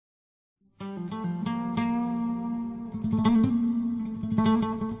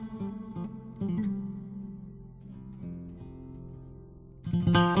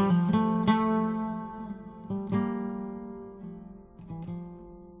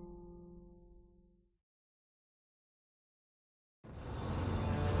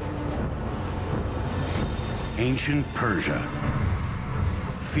Ancient Persia.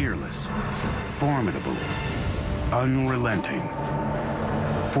 Fearless, formidable, unrelenting.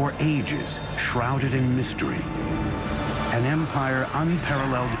 For ages, shrouded in mystery. An empire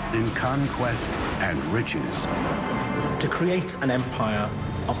unparalleled in conquest and riches. To create an empire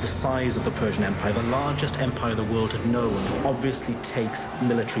of the size of the Persian Empire, the largest empire the world had known, obviously takes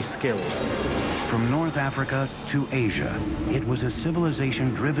military skill. From North Africa to Asia, it was a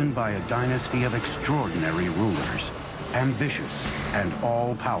civilization driven by a dynasty of extraordinary rulers, ambitious and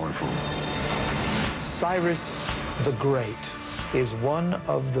all-powerful. Cyrus the Great is one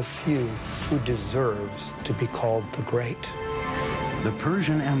of the few who deserves to be called the Great. The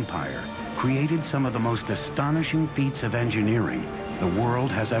Persian Empire created some of the most astonishing feats of engineering the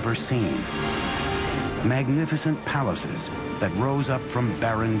world has ever seen. Magnificent palaces that rose up from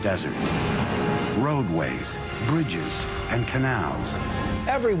barren desert. Roadways, bridges, and canals.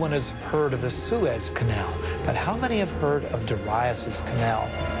 Everyone has heard of the Suez Canal, but how many have heard of Darius's Canal?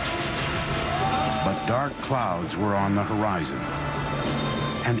 But dark clouds were on the horizon.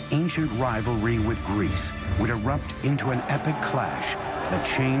 An ancient rivalry with Greece would erupt into an epic clash that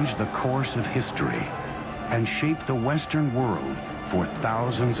changed the course of history and shaped the Western world for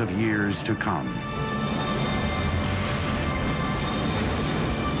thousands of years to come.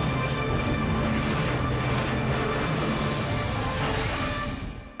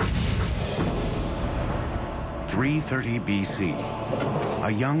 (330 BC). A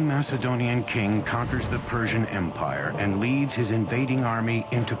young Macedonian king conquers the Persian Empire and leads his invading army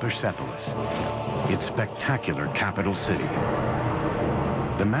into Persepolis, its spectacular capital city.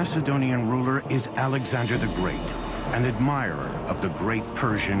 The Macedonian ruler is Alexander the Great, an admirer of the great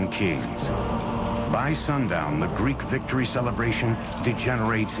Persian kings. By sundown, the Greek victory celebration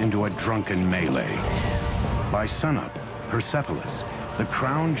degenerates into a drunken melee. By sunup, Persepolis, the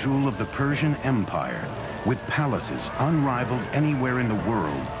crown jewel of the Persian Empire, with palaces unrivaled anywhere in the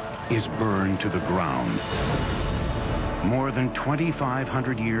world, is burned to the ground. More than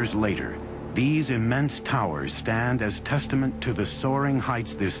 2,500 years later, these immense towers stand as testament to the soaring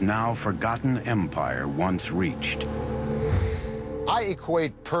heights this now forgotten empire once reached. I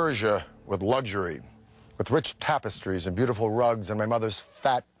equate Persia with luxury, with rich tapestries and beautiful rugs and my mother's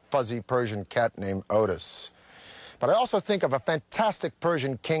fat, fuzzy Persian cat named Otis. But I also think of a fantastic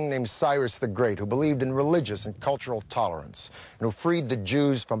Persian king named Cyrus the Great, who believed in religious and cultural tolerance, and who freed the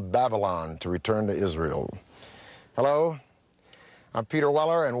Jews from Babylon to return to Israel. Hello, I'm Peter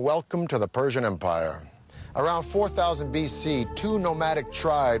Weller, and welcome to the Persian Empire. Around 4000 BC, two nomadic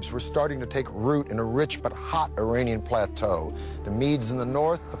tribes were starting to take root in a rich but hot Iranian plateau, the Medes in the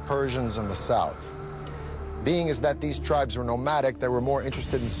north, the Persians in the south. Being as that these tribes were nomadic, they were more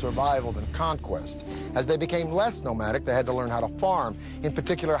interested in survival than conquest. As they became less nomadic, they had to learn how to farm, in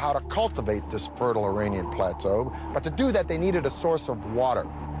particular how to cultivate this fertile Iranian plateau. But to do that, they needed a source of water.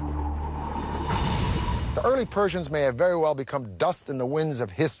 The early Persians may have very well become dust in the winds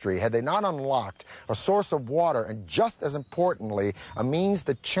of history had they not unlocked a source of water and, just as importantly, a means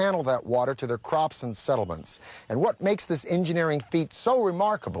to channel that water to their crops and settlements. And what makes this engineering feat so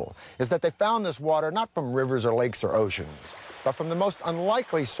remarkable is that they found this water not from rivers or lakes or oceans, but from the most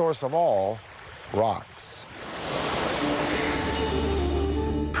unlikely source of all, rocks.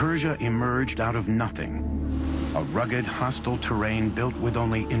 Persia emerged out of nothing, a rugged, hostile terrain built with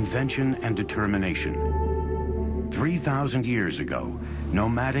only invention and determination. 3,000 years ago,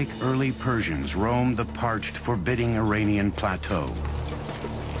 nomadic early Persians roamed the parched, forbidding Iranian plateau.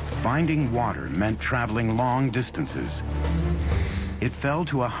 Finding water meant traveling long distances. It fell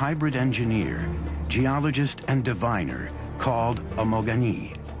to a hybrid engineer, geologist and diviner called a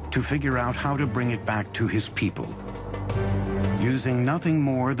Mogani to figure out how to bring it back to his people. Using nothing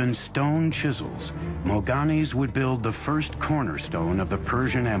more than stone chisels, Moganis would build the first cornerstone of the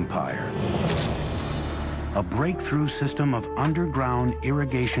Persian Empire. A breakthrough system of underground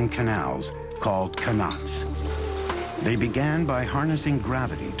irrigation canals called qanats. They began by harnessing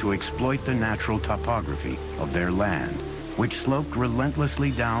gravity to exploit the natural topography of their land, which sloped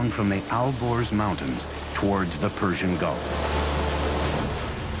relentlessly down from the Alborz Mountains towards the Persian Gulf.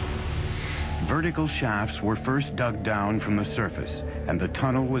 Vertical shafts were first dug down from the surface, and the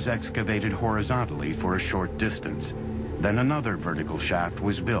tunnel was excavated horizontally for a short distance. Then another vertical shaft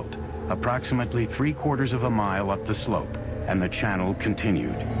was built, approximately 3/4 of a mile up the slope, and the channel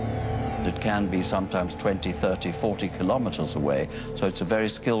continued. It can be sometimes 20, 30, 40 kilometers away, so it's a very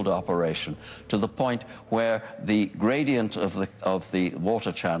skilled operation, to the point where the gradient of the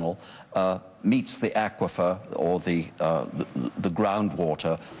water channel meets the aquifer, or the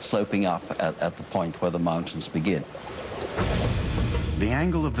groundwater, sloping up at the point where the mountains begin. The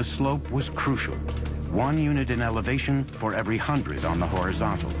angle of the slope was crucial. 1 unit in elevation for every 100 on the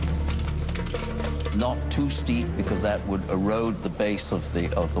horizontal. Not too steep, because that would erode the base of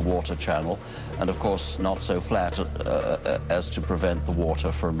the water channel, and of course not so flat as to prevent the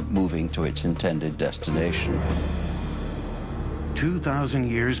water from moving to its intended destination. 2,000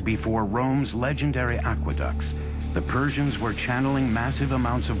 years before Rome's legendary aqueducts, the Persians were channeling massive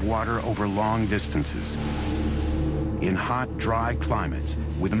amounts of water over long distances in hot, dry climates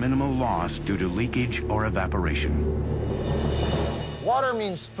with minimal loss due to leakage or evaporation. Water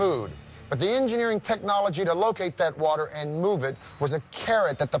means food, but the engineering technology to locate that water and move it was a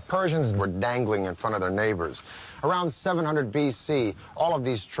carrot that the Persians were dangling in front of their neighbors. Around 700 BC, all of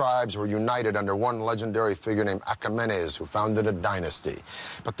these tribes were united under one legendary figure named Achaemenid, who founded a dynasty.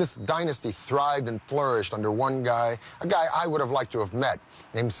 But this dynasty thrived and flourished under one guy, a guy I would have liked to have met,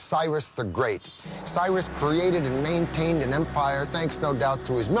 named Cyrus the Great. Cyrus created and maintained an empire thanks, no doubt,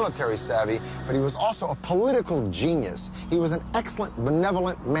 to his military savvy, but he was also a political genius. He was an excellent,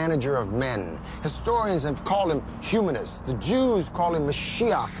 benevolent manager of men. Historians have called him humanist. The Jews call him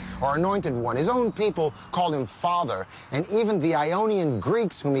Mashiach, or Anointed One. His own people called him Father, and even the Ionian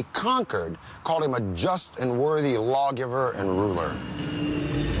Greeks, whom he conquered, called him a just and worthy lawgiver and ruler.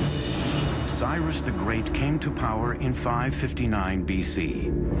 Cyrus the Great came to power in 559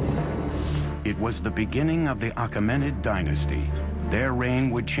 BC. It was the beginning of the Achaemenid dynasty. Their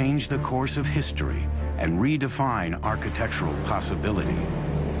reign would change the course of history and redefine architectural possibility.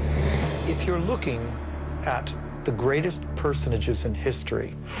 If you're looking at the greatest personages in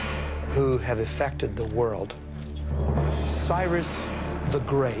history who have affected the world, Cyrus the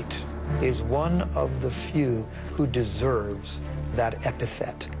Great is one of the few who deserves that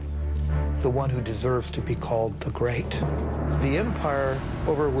epithet, the one who deserves to be called the Great. The empire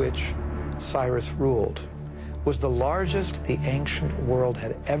over which Cyrus ruled was the largest the ancient world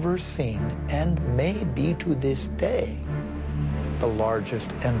had ever seen, and may be to this day the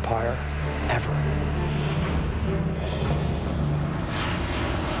largest empire ever.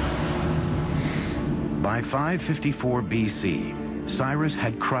 By 554 BC, Cyrus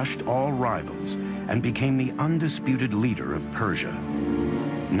had crushed all rivals and became the undisputed leader of Persia.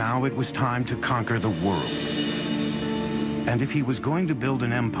 Now it was time to conquer the world. And if he was going to build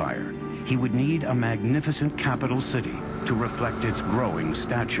an empire, he would need a magnificent capital city to reflect its growing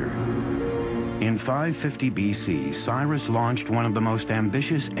stature. In 550 BC, Cyrus launched one of the most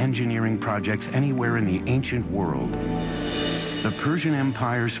ambitious engineering projects anywhere in the ancient world. The Persian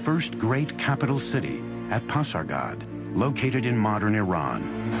Empire's first great capital city at Pasargad, located in modern Iran.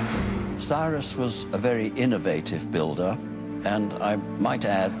 Cyrus was a very innovative builder, and I might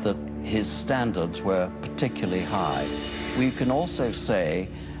add that his standards were particularly high. We can also say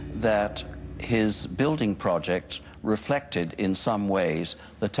that his building project reflected in some ways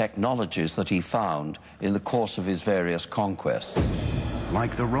the technologies that he found in the course of his various conquests.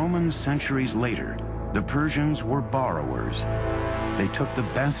 Like the Romans centuries later, the Persians were borrowers. They took the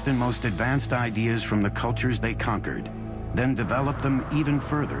best and most advanced ideas from the cultures they conquered, then developed them even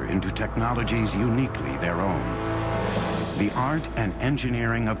further into technologies uniquely their own. The art and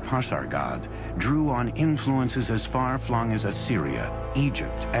engineering of Pasargad drew on influences as far-flung as Assyria,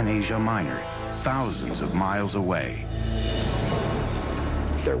 Egypt, and Asia Minor, thousands of miles away.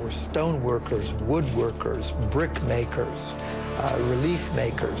 There were stone workers, woodworkers, brick makers, relief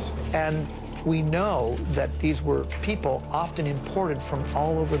makers, and we know that these were people often imported from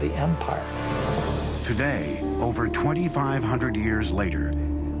all over the empire. Today, over 2,500 years later,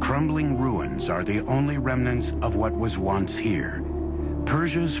 crumbling ruins are the only remnants of what was once here.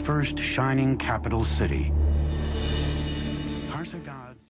 Persia's first shining capital city.